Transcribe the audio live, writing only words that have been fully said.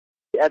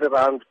at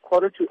around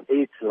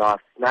 7:45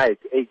 last night,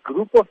 a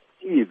group of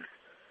thieves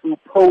who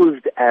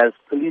posed as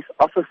police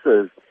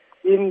officers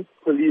in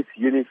police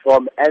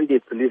uniform and a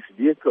police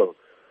vehicle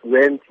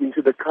went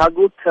into the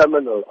cargo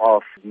terminal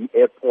of the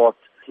airport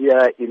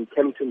here in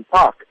Kempton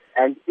Park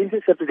and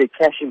intercepted a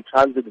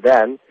cash-in-transit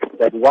van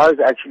that was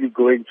actually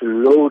going to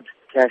load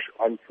cash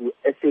onto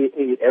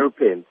SAA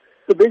airplanes.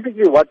 So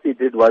basically what they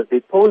did was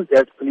they posed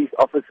as police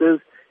officers,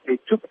 they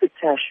took the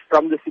cash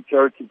from the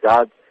security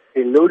guards,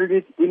 they loaded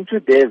it into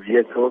their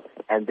vehicle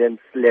and then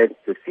fled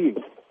the scene.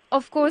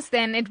 Of course,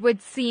 then, it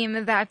would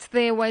seem that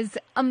there was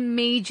a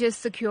major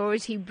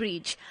security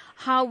breach.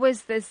 How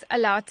was this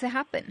allowed to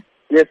happen?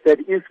 Yes, that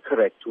is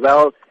correct.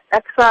 Well,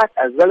 AXA,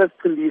 as well as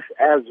police,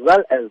 as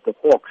well as the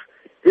Hawks,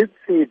 did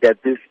say that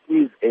this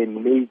is a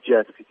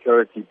major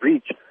security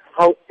breach.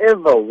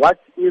 However,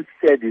 what is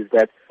said is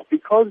that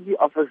because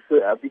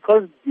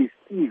these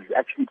thieves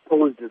actually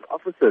posed as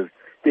officers,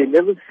 they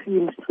never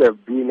seemed to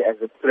have been as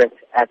a threat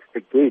at the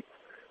gate.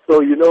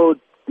 So,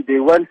 they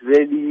weren't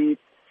really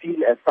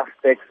seen as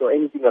suspects or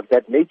anything of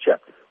that nature,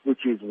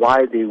 which is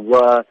why they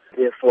were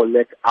therefore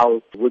let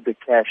out with the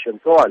cash and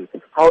so on.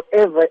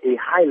 However, a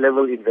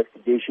high-level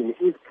investigation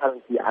is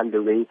currently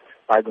underway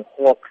by the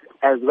Hawks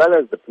as well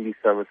as the police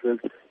services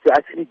to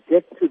actually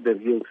get to the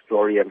real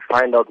story and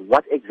find out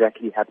what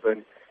exactly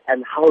happened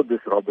and how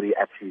this robbery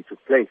actually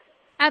took place.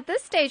 At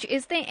this stage,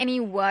 is there any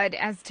word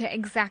as to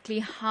exactly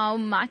how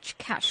much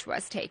cash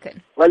was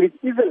taken? Well, it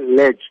is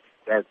alleged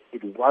that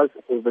it was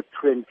over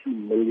 20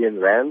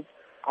 million rands.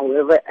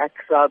 However,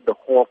 AXA, the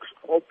Hawks,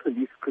 or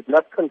police could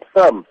not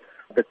confirm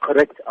the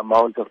correct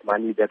amount of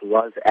money that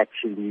was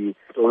actually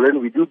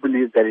stolen. We do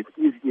believe that it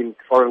is in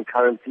foreign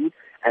currency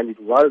and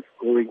it was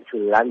going to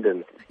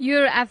London.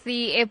 You're at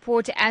the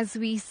airport as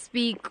we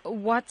speak.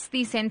 What's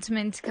the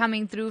sentiment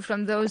coming through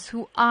from those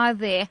who are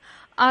there?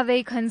 Are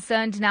they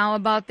concerned now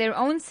about their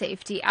own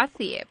safety at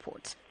the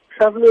airport?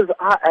 Travelers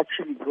are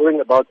actually going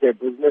about their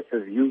business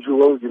as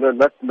usual,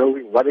 not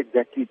knowing what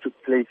exactly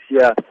took place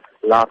here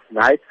last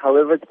night.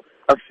 However,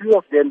 a few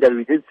of them that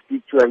we did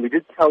speak to, and we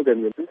did tell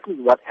them, this is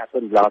what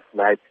happened last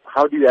night.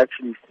 How do you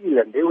actually feel?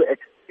 And they were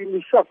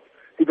extremely shocked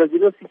because,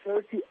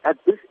 security at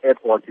this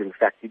airport, in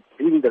fact, it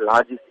being the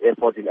largest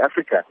airport in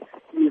Africa,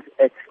 is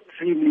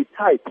extremely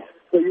tight.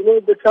 So,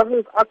 the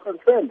travelers are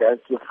concerned as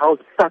to how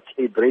such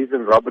a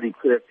brazen robbery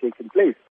could have taken place.